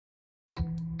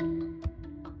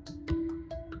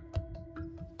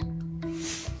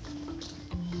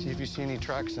you see any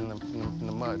tracks in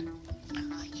the mud.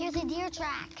 Here's a deer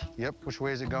track. Yep, which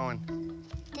way is it going?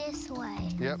 This way.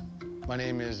 Yep. My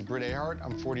name is Britt.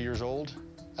 I'm 40 years old.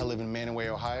 I live in Manaway,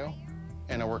 Ohio,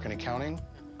 and I work in accounting.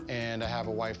 And I have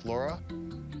a wife, Laura,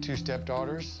 2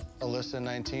 stepdaughters, Alyssa,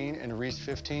 19, and Reese,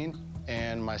 15,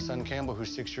 and my son, Campbell,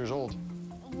 who's 6 years old.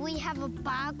 We have a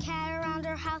bobcat around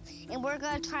our house, and we're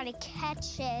gonna try to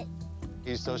catch it.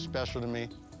 He's so special to me,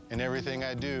 and everything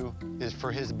I do is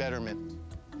for his betterment.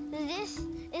 This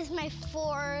is my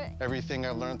fort. Everything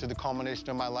I've learned through the culmination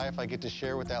of my life, I get to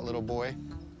share with that little boy,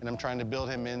 and I'm trying to build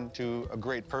him into a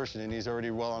great person, and he's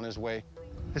already well on his way.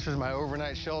 This was my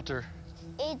overnight shelter.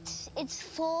 It's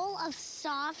full of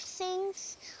soft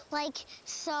things, like,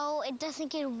 so it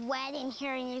doesn't get wet in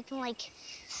here and you can, like,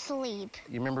 sleep.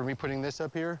 You remember me putting this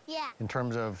up here? Yeah. In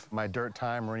terms of my dirt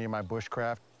time or any of my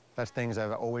bushcraft, that's things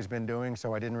I've always been doing,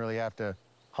 so I didn't really have to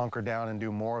hunker down and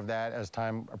do more of that as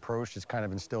time approached. It's kind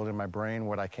of instilled in my brain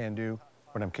what I can do,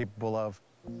 what I'm capable of.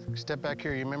 Step back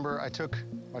here. You remember I took,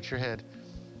 watch your head,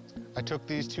 I took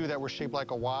these 2 that were shaped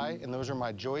like a Y, and those are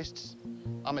my joists.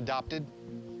 I'm adopted.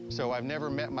 So I've never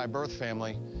met my birth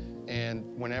family, and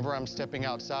whenever I'm stepping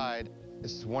outside,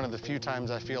 it's one of the few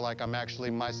times I feel like I'm actually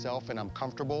myself and I'm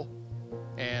comfortable.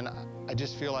 And I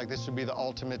just feel like this would be the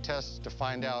ultimate test to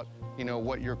find out, you know,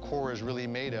 what your core is really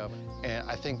made of. And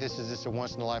I think this is just a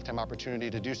once-in-a-lifetime opportunity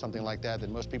to do something like that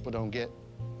most people don't get.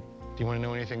 Do you want to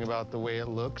know anything about the way it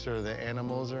looks or the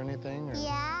animals or anything? Or?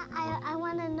 Yeah, I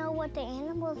want to know what the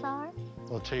animals are.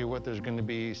 I'll tell you what, there's going to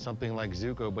be something like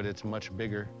Zuko, but it's much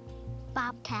bigger.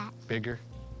 Bobcat. Bigger?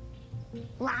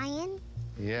 Lion?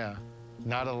 Yeah.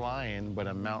 Not a lion, but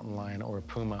a mountain lion or a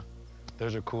puma.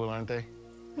 Those are cool, aren't they?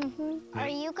 Mm-hmm. Yeah. Are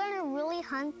you gonna really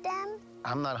hunt them?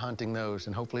 I'm not hunting those,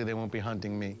 and hopefully they won't be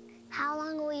hunting me. How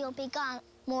long will you be gone?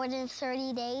 More than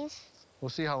 30 days? We'll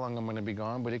see how long I'm gonna be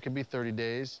gone, but it could be 30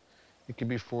 days. It could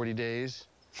be 40 days.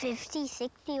 50,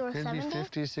 60, or 70? Could be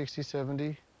 50, 60, 70.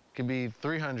 It could be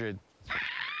 300.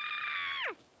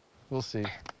 We'll see.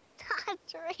 Not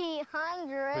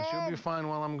 300. But you'll be fine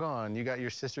while I'm gone. You got your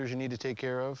sisters you need to take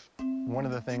care of. One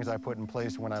of the things I put in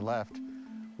place when I left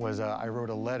was I wrote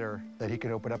a letter that he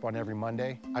could open up on every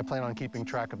Monday. I plan on keeping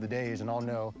track of the days, and I'll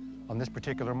know on this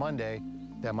particular Monday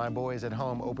that my boy is at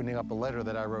home opening up a letter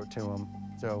that I wrote to him.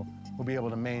 So we'll be able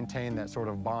to maintain that sort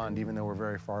of bond even though we're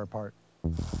very far apart.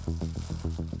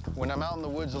 When I'm out in the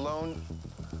woods alone,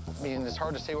 I mean, it's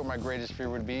hard to say what my greatest fear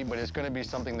would be, but it's going to be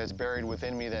something that's buried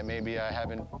within me that maybe I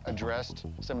haven't addressed.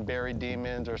 Some buried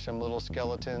demons or some little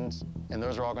skeletons. And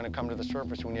those are all going to come to the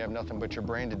surface when you have nothing but your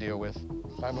brain to deal with.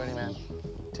 Bye, buddy, man.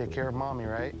 Take care of mommy,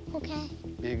 right? Okay.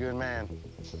 Be a good man.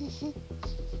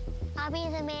 I'll be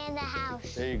the man in the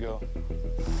house. There you go.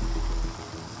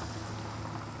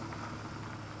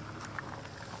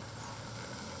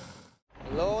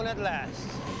 Alone at last.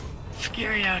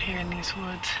 Scary out here in these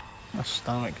woods. My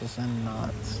stomach is in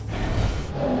knots.